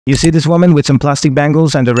You see this woman with some plastic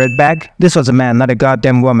bangles and a red bag? This was a man, not a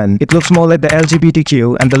goddamn woman. It looks more like the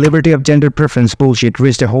LGBTQ and the liberty of gender preference bullshit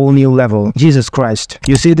reached a whole new level. Jesus Christ.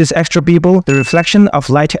 You see these extra people? The reflection of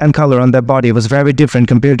light and color on their body was very different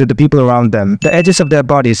compared to the people around them. The edges of their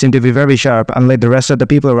bodies seemed to be very sharp unlike the rest of the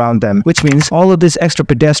people around them, which means all of these extra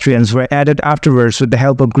pedestrians were added afterwards with the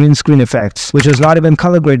help of green screen effects, which was not even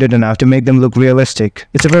color graded enough to make them look realistic.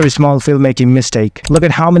 It's a very small filmmaking mistake. Look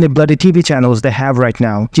at how many bloody TV channels they have right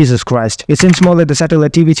now. Jesus Christ. It seems more like the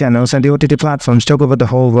satellite TV channels and the OTT platforms took over the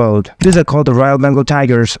whole world. These are called the Royal Bengal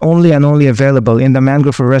tigers, only and only available in the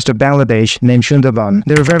mangrove forest of Bangladesh named Sundarban.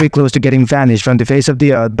 They were very close to getting vanished from the face of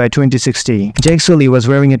the earth by 2060. Jake Sully was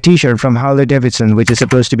wearing a t-shirt from Harley Davidson, which is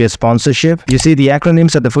supposed to be a sponsorship. You see the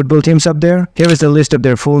acronyms of the football teams up there? Here is the list of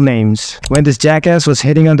their full names. When this jackass was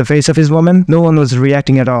hitting on the face of his woman, no one was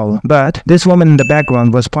reacting at all. But this woman in the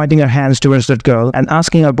background was pointing her hands towards that girl and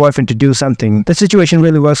asking her boyfriend to do something. The situation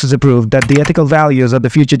really works as a proof that the ethical values of the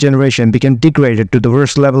future generation became degraded to the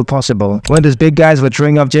worst level possible. When these big guys were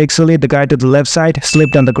throwing off Jake Sully, the guy to the left side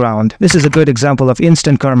slipped on the ground. This is a good example of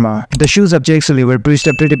instant karma. The shoes of Jake Sully were bruised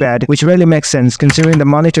up pretty bad, which really makes sense considering the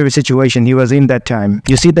monetary situation he was in that time.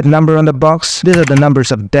 You see that number on the box? These are the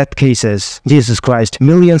numbers of death cases. Jesus Christ,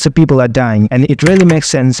 millions of people are dying, and it really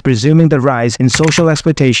makes sense presuming the rise in social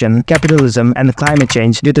exploitation, capitalism, and climate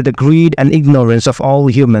change due to the greed and ignorance of all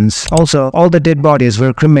humans. Also, all the dead bodies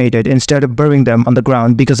were cremated instead of burying them on the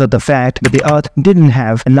ground because of the fact that the earth didn't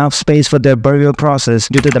have enough space for their burial process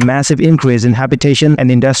due to the massive increase in habitation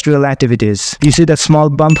and industrial activities. You see that small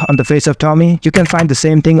bump on the face of Tommy? You can find the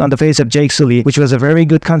same thing on the face of Jake Sully, which was a very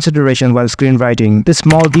good consideration while screenwriting. This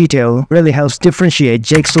small detail really helps differentiate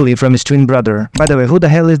Jake Sully from his twin brother. By the way, who the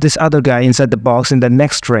hell is this other guy inside the box in the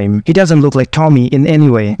next frame? He doesn't look like Tommy in any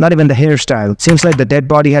way, not even the hairstyle. Seems like the dead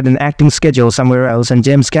body had an acting schedule somewhere else and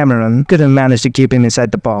James Cameron couldn't manage to keep him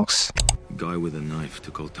inside the box. Guy with a knife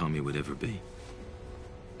took all Tommy would ever be.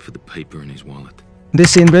 For the paper in his wallet.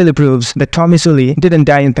 This scene really proves that Tommy Sully didn't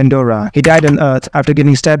die in Pandora. He died on Earth after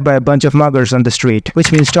getting stabbed by a bunch of muggers on the street,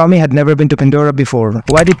 which means Tommy had never been to Pandora before.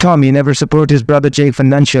 Why did Tommy never support his brother Jake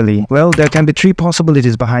financially? Well, there can be three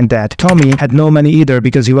possibilities behind that. Tommy had no money either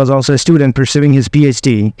because he was also a student pursuing his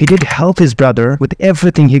PhD. He did help his brother with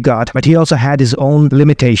everything he got, but he also had his own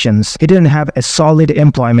limitations. He didn't have a solid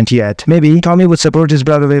employment yet. Maybe Tommy would support his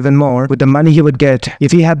brother even more with the money he would get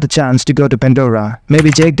if he had the chance to go to Pandora. Maybe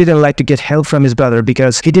Jake didn't like to get help from his brother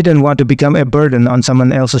because he didn't want to become a burden on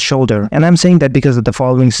someone else's shoulder. And I'm saying that because of the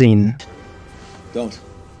following scene. Don't.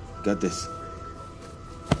 Got this.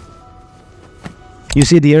 You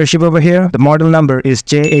see the airship over here? The model number is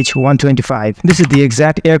JH-125. This is the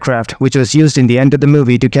exact aircraft which was used in the end of the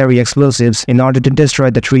movie to carry explosives in order to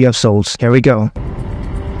destroy the Tree of Souls. Here we go.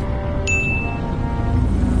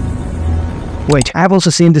 Wait, I've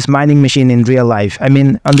also seen this mining machine in real life. I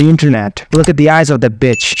mean, on the internet. Look at the eyes of that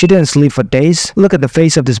bitch. She didn't sleep for days. Look at the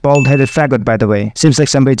face of this bald-headed faggot, by the way. Seems like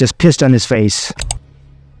somebody just pissed on his face.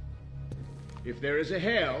 If there is a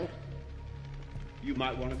hell, you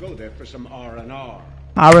might want to go there for some R&R.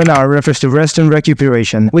 R&R refers to rest and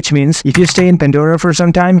recuperation, which means if you stay in Pandora for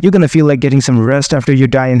some time, you're gonna feel like getting some rest after you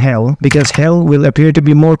die in hell, because hell will appear to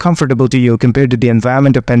be more comfortable to you compared to the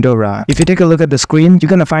environment of Pandora. If you take a look at the screen, you're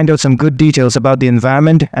gonna find out some good details about the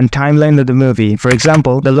environment and timeline of the movie. For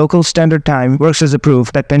example, the local standard time works as a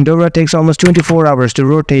proof that Pandora takes almost 24 hours to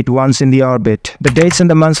rotate once in the orbit. The dates and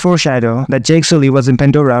the months foreshadow that Jake Sully was in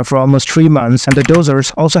Pandora for almost 3 months, and the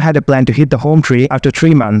dozers also had a plan to hit the home tree after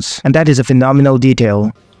 3 months, and that is a phenomenal detail.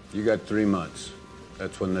 You got 3 months.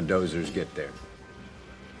 That's when the dozers get there.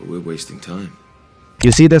 But we're wasting time.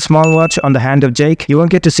 You see that small watch on the hand of Jake? You won't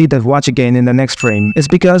get to see that watch again in the next frame. It's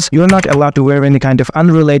because you're not allowed to wear any kind of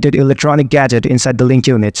unrelated electronic gadget inside the link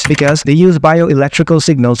units, because they use bioelectrical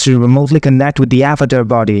signals to remotely connect with the avatar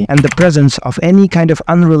body, and the presence of any kind of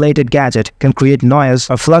unrelated gadget can create noise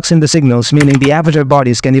or flux in the signals, meaning the avatar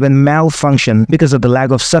bodies can even malfunction because of the lack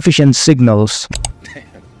of sufficient signals.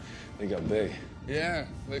 They got big. Yeah,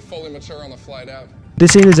 they fully mature on the flight out.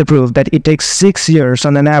 This scene is a proof that it takes 6 years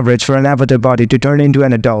on an average for an avatar body to turn into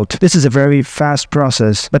an adult. This is a very fast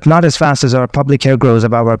process, but not as fast as our public hair grows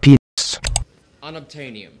of our penis.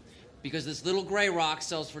 Unobtainium, because this little gray rock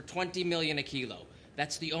sells for 20 million a kilo.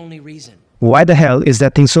 That's the only reason. Why the hell is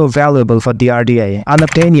that thing so valuable for the RDA?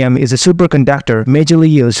 Unobtainium is a superconductor majorly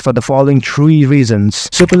used for the following 3 reasons.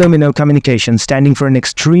 Superluminal communication, standing for an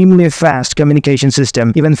extremely fast communication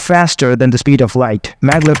system, even faster than the speed of light.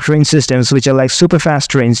 Maglev train systems, which are like super fast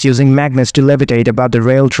trains using magnets to levitate above the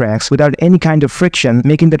rail tracks without any kind of friction,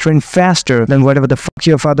 making the train faster than whatever the fuck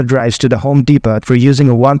your father drives to the Home Depot for using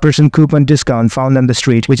a 1% coupon discount found on the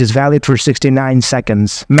street, which is valid for 69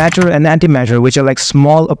 seconds. Matter and antimatter, which are like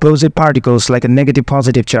small opposite particles like a negative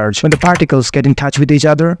positive charge. When the particles get in touch with each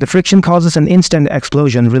other, the friction causes an instant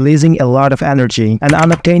explosion, releasing a lot of energy. And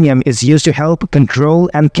unobtainium is used to help control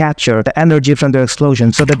and capture the energy from the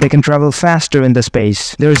explosion so that they can travel faster in the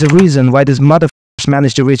space. There is a reason why this motherfucker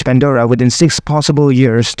managed to reach Pandora within 6 possible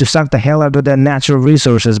years to suck the hell out of their natural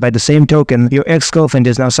resources. By the same token, your ex-girlfriend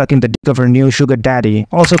is now sucking the dick of her new sugar daddy.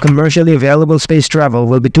 Also, commercially available space travel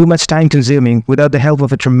will be too much time consuming without the help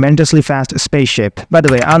of a tremendously fast spaceship. By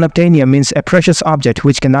the way, unobtainium means a precious object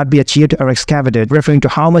which cannot be achieved or excavated, referring to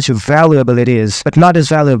how much valuable it is, but not as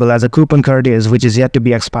valuable as a coupon card is, which is yet to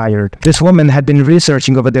be expired. This woman had been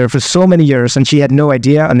researching over there for so many years and she had no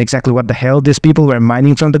idea on exactly what the hell these people were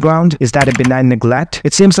mining from the ground. Is that a benign neglect?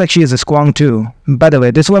 It seems like she is a squong too. By the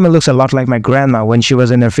way, this woman looks a lot like my grandma when she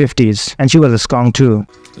was in her 50s, and she was a squong too.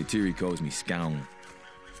 Letiri calls me scown.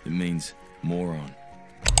 It means moron.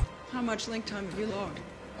 How much link time have you logged?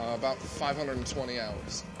 About 520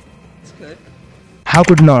 hours. That's good. How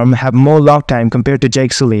could Norm have more log time compared to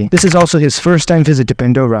Jake Sully? This is also his first time visit to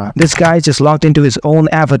Pandora. This guy just logged into his own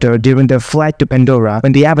avatar during their flight to Pandora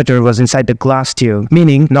when the avatar was inside the glass tube,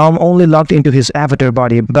 meaning Norm only logged into his avatar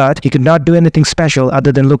body, but he could not do anything special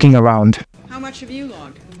other than looking around. How much have you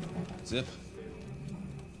logged? Zip.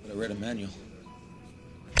 But I read a manual.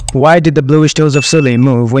 Why did the bluish toes of Sully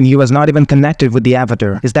move when he was not even connected with the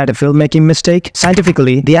avatar? Is that a filmmaking mistake?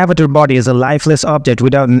 Scientifically, the avatar body is a lifeless object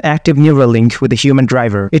without an active neural link with a human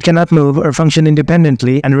driver. It cannot move or function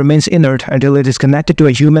independently and remains inert until it is connected to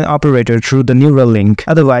a human operator through the neural link.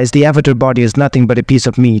 Otherwise, the avatar body is nothing but a piece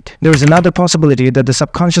of meat. There is another possibility that the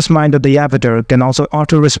subconscious mind of the avatar can also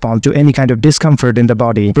auto-respond to any kind of discomfort in the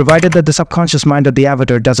body. Provided that the subconscious mind of the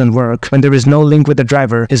avatar doesn't work, when there is no link with the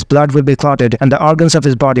driver, his blood will be clotted and the organs of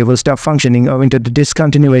his body will stop functioning owing to the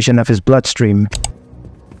discontinuation of his bloodstream.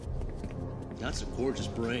 That's a gorgeous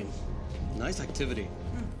brain. Nice activity.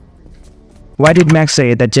 Why did Max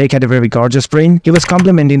say that Jake had a very gorgeous brain? He was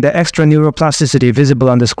complimenting the extra neuroplasticity visible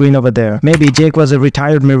on the screen over there. Maybe Jake was a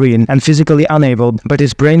retired Marine and physically unable, but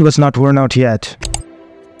his brain was not worn out yet.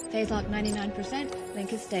 Phase lock 99%,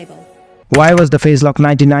 link is stable. Why was the phase lock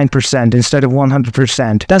 99% instead of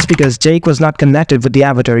 100%? That's because Jake was not connected with the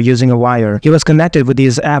avatar using a wire. He was connected with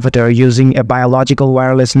his avatar using a biological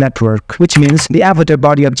wireless network, which means the avatar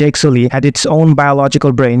body of Jake Sully had its own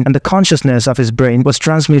biological brain and the consciousness of his brain was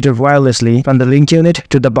transmitted wirelessly from the link unit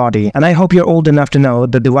to the body. And I hope you're old enough to know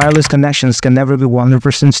that the wireless connections can never be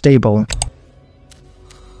 100% stable.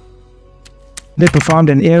 They performed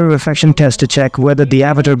an ear reflection test to check whether the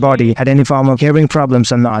avatar body had any form of hearing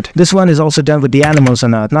problems or not. This one is also done with the animals or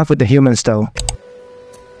not with the humans though.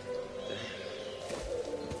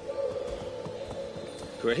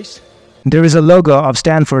 Grace? There is a logo of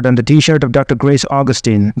Stanford on the t-shirt of Dr. Grace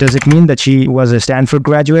Augustine. Does it mean that she was a Stanford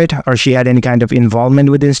graduate or she had any kind of involvement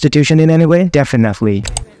with the institution in any way? Definitely.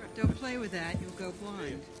 Don't play with that, you'll go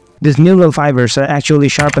blind. These neural fibers are actually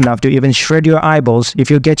sharp enough to even shred your eyeballs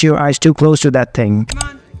if you get your eyes too close to that thing. Come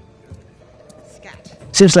on. Scat.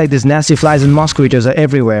 Seems like these nasty flies and mosquitoes are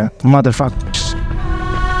everywhere. Motherfuckers.